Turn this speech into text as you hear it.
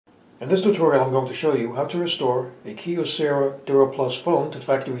In this tutorial I'm going to show you how to restore a Kyocera Duraplus phone to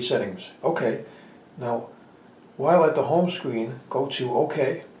factory settings. Okay, now while at the home screen, go to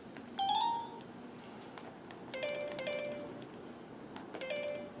OK,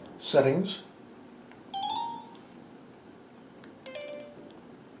 Settings,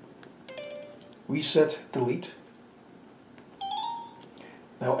 Reset Delete.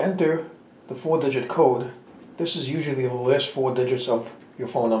 Now enter the 4-digit code. This is usually the last 4 digits of your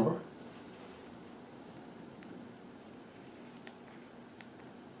phone number.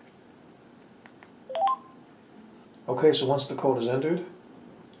 Okay, so once the code is entered,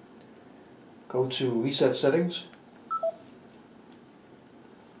 go to Reset Settings,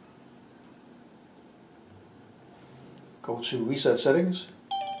 go to Reset Settings,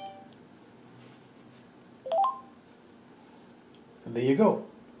 and there you go.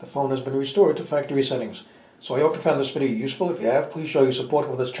 The phone has been restored to factory settings. So I hope you found this video useful. If you have, please show your support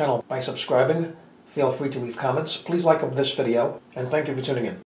for this channel by subscribing. Feel free to leave comments. Please like up this video, and thank you for tuning in.